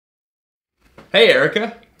Hey,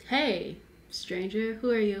 Erica. Hey, stranger, who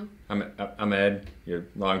are you? I'm Ed, your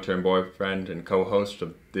long-term boyfriend and co-host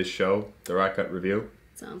of this show, The Rock Cut Review.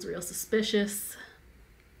 Sounds real suspicious.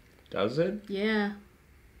 Does it? Yeah.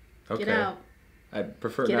 Okay. Get out. I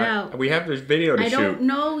prefer Get not. out. We have this video to shoot. I don't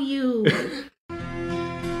know you.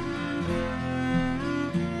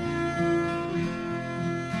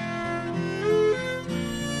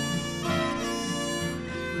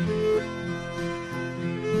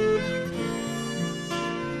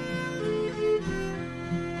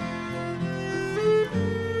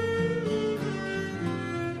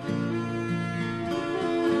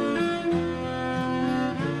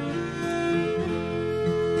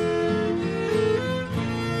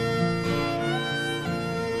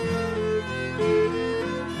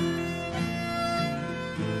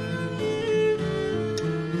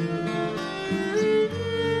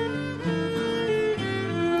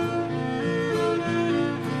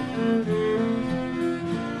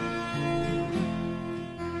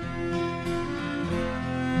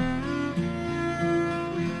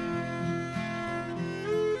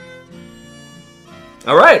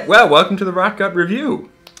 All right. Well, welcome to The Rock Cut Review.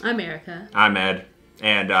 I'm Erica. I'm Ed,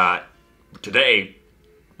 and today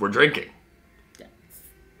we're drinking.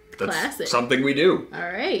 That's Classic. something we do. All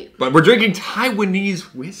right. But we're drinking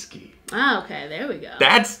Taiwanese whiskey. Ah, okay, there we go.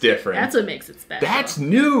 That's different. That's what makes it special. That's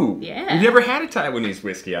new. Yeah. We've never had a Taiwanese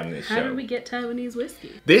whiskey on this show. How did we get Taiwanese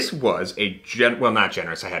whiskey? This was well, not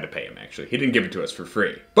generous. I had to pay him, actually. He didn't give it to us for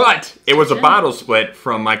free. But it was a Generous. bottle split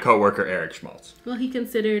from my coworker, Eric Schmaltz. Well, he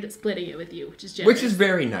considered splitting it with you, which is generous. Which is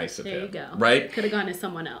very nice of him. There you go. Right? Could have gone to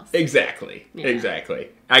someone else. Exactly. Yeah. Exactly.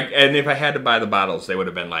 And if I had to buy the bottles, they would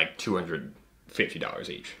have been like $250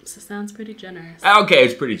 each. So sounds pretty generous. Okay,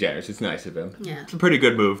 it's pretty generous. It's nice of him. Yeah. It's a pretty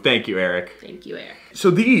good move. Thank you, Eric. Thank you, Eric. So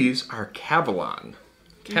these are Kavalan.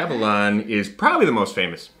 Kavalan is probably the most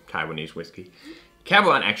famous Taiwanese whiskey.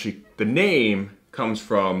 Kavalan, actually, the name comes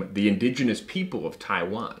from the indigenous people of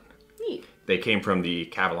Taiwan. Neat. They came from the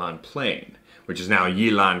Kavalan Plain, which is now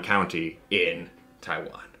Yilan County in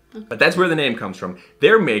Taiwan. Okay. But that's where the name comes from.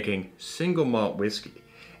 They're making single malt whiskey.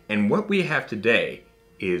 And what we have today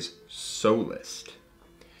is Solist,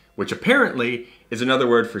 which apparently is another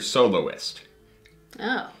word for soloist.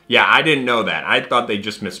 Oh. Yeah, I didn't know that. I thought they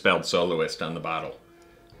just misspelled soloist on the bottle.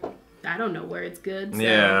 I don't know words good. So.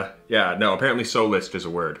 Yeah, no, apparently solist is a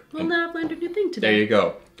word. Well, now I've learned a new thing today. There you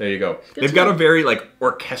go. Good They've got a very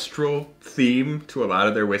orchestral theme to a lot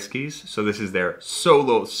of their whiskeys. So this is their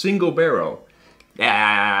single barrel,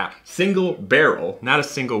 not a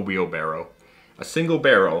single wheelbarrow, a single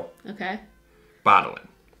barrel Okay. bottling.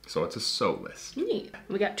 So it's a Solist. Neat.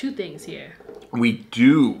 We got two things here. We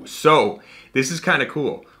do. So this is kind of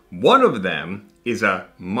cool. One of them is a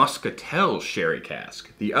Moscatel sherry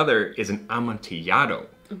cask. The other is an Amontillado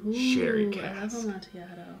sherry Ooh, cask. I love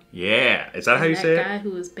Amontillado. Yeah. Is that how you say That guy it?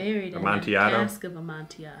 who was buried in a Amontillado? cask of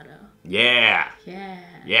Amontillado. Yeah. Yeah.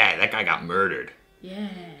 Yeah, that guy got murdered. Yeah.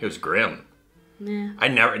 It was grim. Nah.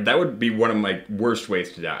 That would be one of my worst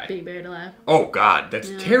ways to die. Being buried alive. Oh God, that's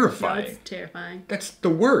No, terrifying. No, it's terrifying. That's the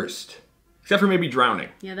worst. Except for maybe drowning.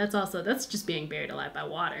 Yeah, that's just being buried alive by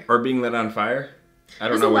water. Or being lit on fire. I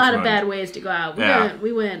don't There's know a which lot one. of bad ways to go out.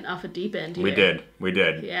 We went off a deep end here. We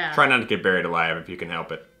did. Yeah. Try not to get buried alive if you can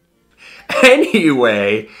help it.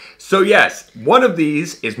 Anyway, so yes, one of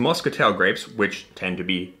these is Moscatel grapes, which tend to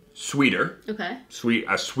be sweeter. Okay.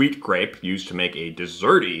 A sweet grape used to make a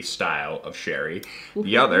desserty style of sherry.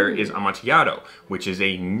 The other is Amontillado, which is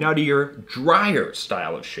a nuttier, drier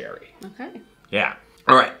style of sherry. Okay. Yeah.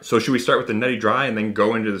 All right, so should we start with the nutty dry and then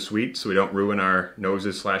go into the sweet so we don't ruin our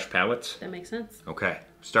noses/palates? That makes sense. Okay.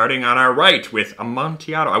 Starting on our right with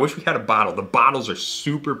Amontillado. I wish we had a bottle. The bottles are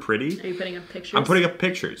super pretty. Are you putting up pictures? I'm putting up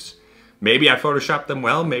pictures. Maybe I photoshopped them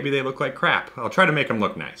well. Maybe they look like crap. I'll try to make them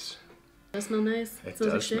look nice. Does it smell nice? It Smells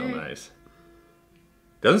like does smell sherry. nice.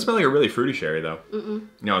 Doesn't smell like a really fruity sherry though.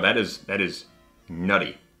 No, that is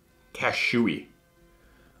nutty, cashewy,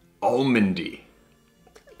 almondy.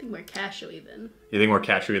 I think more cashewy then. You think more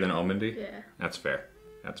cashewy than almondy? Yeah. That's fair.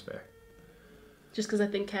 That's fair. Just because I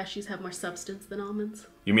think cashews have more substance than almonds.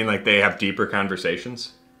 You mean like they have deeper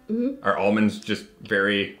conversations? Mm-hmm. Are almonds just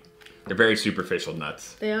they're very superficial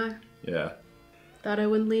nuts? They are. Yeah. Thought I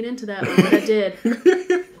wouldn't lean into that one, but I did.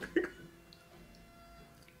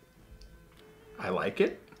 I like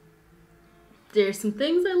it. There's some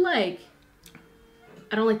things I like.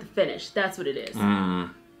 I don't like the finish. That's what it is. I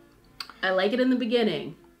like it in the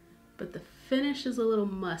beginning, but the finish is a little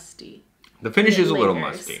musty. The finish is a little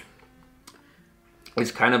lingers. musty.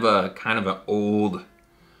 It's kind of an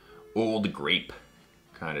old grape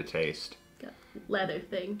kind of taste. leather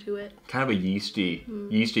thing to it. Kind of a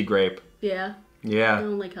yeasty grape. Yeah. Yeah. I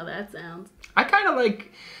don't like how that sounds. I kind of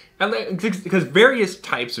like, because various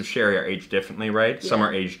types of sherry are aged differently, right? Some Yeah.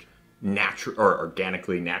 are aged natural or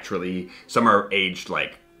organically, naturally. Some are aged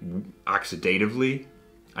like oxidatively.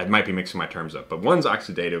 I might be mixing my terms up, but one's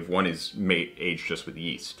oxidative, one is aged just with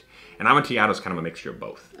yeast. And Amontillado is kind of a mixture of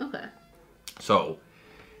both. Okay. So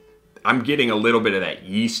I'm getting a little bit of that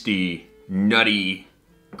yeasty, nutty,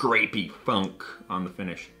 grapey funk on the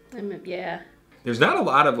finish. Yeah. There's not a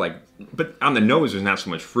lot of but on the nose there's not so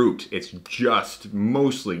much fruit. It's just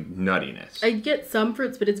mostly nuttiness. I get some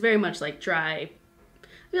fruits, but it's very much like dry.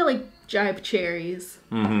 I feel like dry cherries.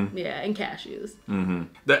 Mm-hmm. Yeah, and cashews. Mm-hmm.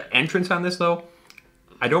 The entrance on this though,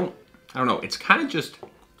 I don't know. It's kind of just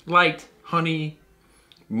light honey,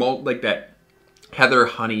 malt, like that heather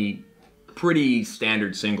honey, pretty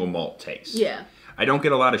standard single malt taste. Yeah. I don't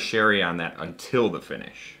get a lot of sherry on that until the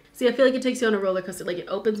finish. See, I feel like it takes you on a roller coaster. Like, it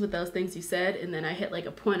opens with those things you said, and then I hit, like,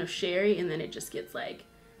 a point of sherry, and then it just gets, like,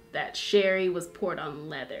 that sherry was poured on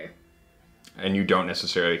leather. And you don't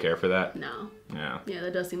necessarily care for that? No. Yeah. Yeah,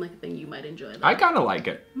 that does seem like a thing you might enjoy, though. I kind of like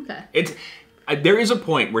it. Okay. There is a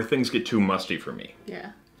point where things get too musty for me.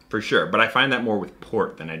 Yeah. For sure. But I find that more with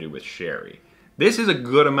port than I do with sherry. This is a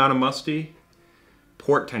good amount of musty.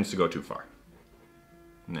 Port tends to go too far.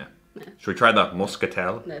 Yeah. Should we try the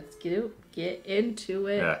Moscatel? Let's get into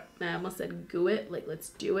it. Yeah. I almost said goo it. Like,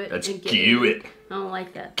 let's do it. Let's and goo it. I don't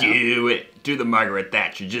like that, though. Goo it. Do the Margaret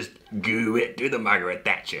Thatcher. Just goo it. Do the Margaret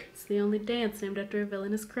Thatcher. It's the only dance named after a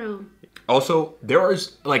villainous crone. Also, there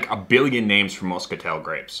is like a billion names for Moscatel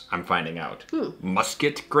grapes, I'm finding out.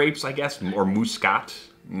 Muscat grapes, I guess, or Muscat.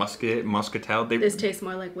 Moscatel. This tastes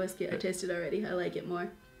more like whiskey. I tasted it already. I like it more.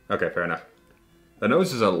 Okay, fair enough. The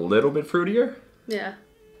nose is a little bit fruitier. Yeah.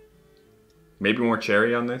 Maybe more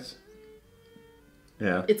cherry on this.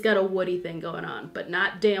 Yeah. It's got a woody thing going on, but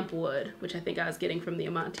not damp wood, which I think I was getting from the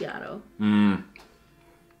Amontillado.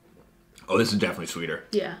 Oh, this is definitely sweeter.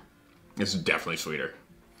 Yeah. This is definitely sweeter.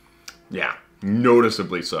 Yeah.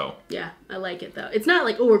 Noticeably so. Yeah, I like it, though. It's not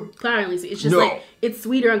like, oh, we're cloudingly sweet. It's just No. like, it's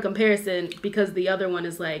sweeter on comparison because the other one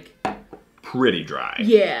is like... Pretty dry.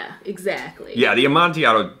 Yeah, exactly. Yeah, the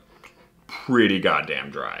Amontillado, pretty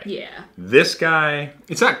goddamn dry. Yeah. This guy,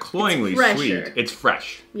 it's not cloyingly It's sweet. It's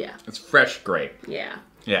fresh. Yeah. It's fresh grape. Yeah.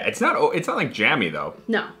 Yeah, it's not like jammy though.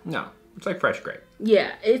 No. No, it's like fresh grape.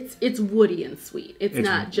 Yeah, it's woody and sweet. It's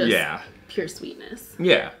not just pure sweetness.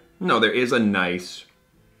 Yeah. No, there is a nice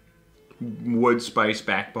wood spice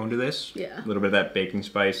backbone to this. Yeah. A little bit of that baking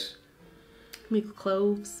spice. Make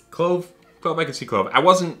cloves. Clove, I can see clove. I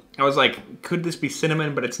was like, could this be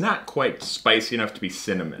cinnamon? But it's not quite spicy enough to be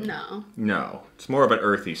cinnamon. No. No, it's more of an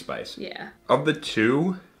earthy spice. Yeah. Of the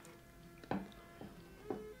two,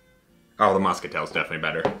 oh, the Moscatel's definitely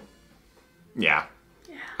better. Yeah.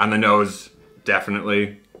 Yeah. On the nose,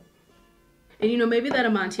 definitely. And maybe that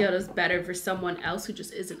Amontillado is better for someone else who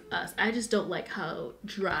just isn't us. I just don't like how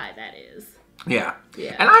dry that is. Yeah.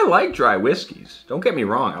 Yeah. And I like dry whiskeys. Don't get me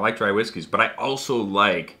wrong. I like dry whiskeys. But I also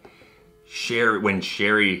like sherried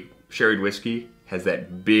whiskey has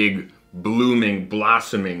that big, blooming,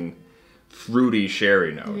 blossoming, fruity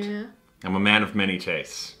sherry note. Yeah. I'm a man of many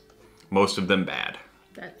tastes. Most of them bad.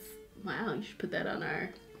 Wow, you should put that on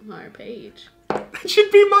our page. That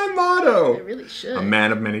should be my motto. It really should. A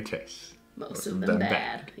man of many tastes. Most of them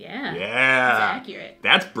bad. Yeah. Yeah. That's accurate.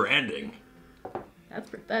 That's branding. That's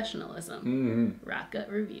professionalism. Mm-hmm. Rock Gut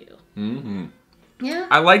Review. Mm-hmm. Yeah.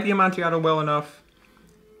 I like the Amontillado well enough.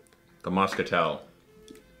 The Moscatel,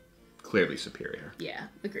 clearly superior. Yeah,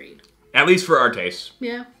 agreed. At least for our tastes.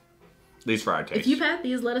 Yeah. At least for our tastes. If you've had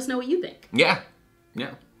these, let us know what you think. Yeah.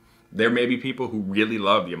 Yeah. There may be people who really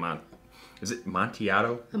love the Is it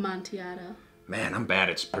Amontillado? Amontillado. Man, I'm bad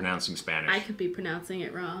at pronouncing Spanish. I could be pronouncing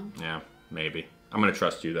it wrong. Yeah, maybe. I'm going to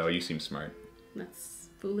trust you, though. You seem smart. That's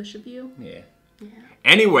foolish of you. Yeah. Yeah.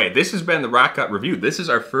 Anyway, this has been the Rock Gut Review. This is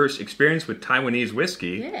our first experience with Taiwanese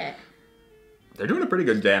whiskey. Yeah. They're doing a pretty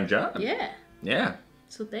good damn job. Yeah. Yeah.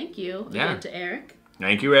 So thank you Yeah. again to Eric.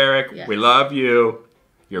 Thank you, Eric. Yes. We love you.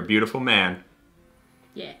 You're a beautiful man.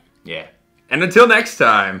 Yeah. Yeah. And until next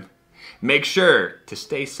time, make sure to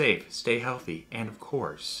stay safe, stay healthy, and of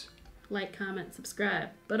course... Like, comment, subscribe.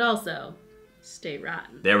 But also, stay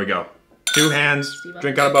rotten. There we go. 2 hands. Steve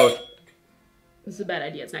Drink out of both. This is a bad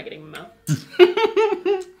idea. It's not getting in my mouth.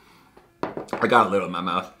 I got a little in my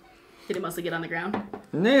mouth. Did it mostly get on the ground?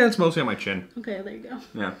 Nah, it's mostly on my chin. Okay, there you go.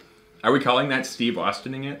 Yeah. Are we calling that Steve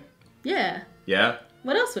Austining it? Yeah. Yeah?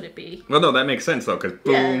 What else would it be? Well, no, that makes sense, though, because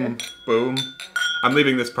boom, boom. I'm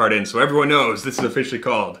leaving this part in so everyone knows this is officially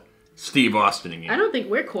called Steve Austining it. I don't think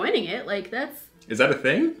we're coining it. Like, that's... Is that a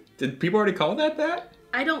thing? Did people already call that?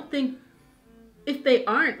 I don't think... If they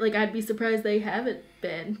aren't, like, I'd be surprised they haven't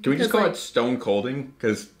been. Can we just call it Stone Colding?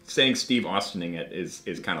 Because saying Steve Austining it is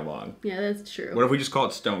kind of long. Yeah, that's true. What if we just call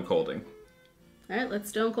it Stone Colding? All right, let's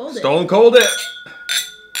Stone Cold it. Stone Cold it!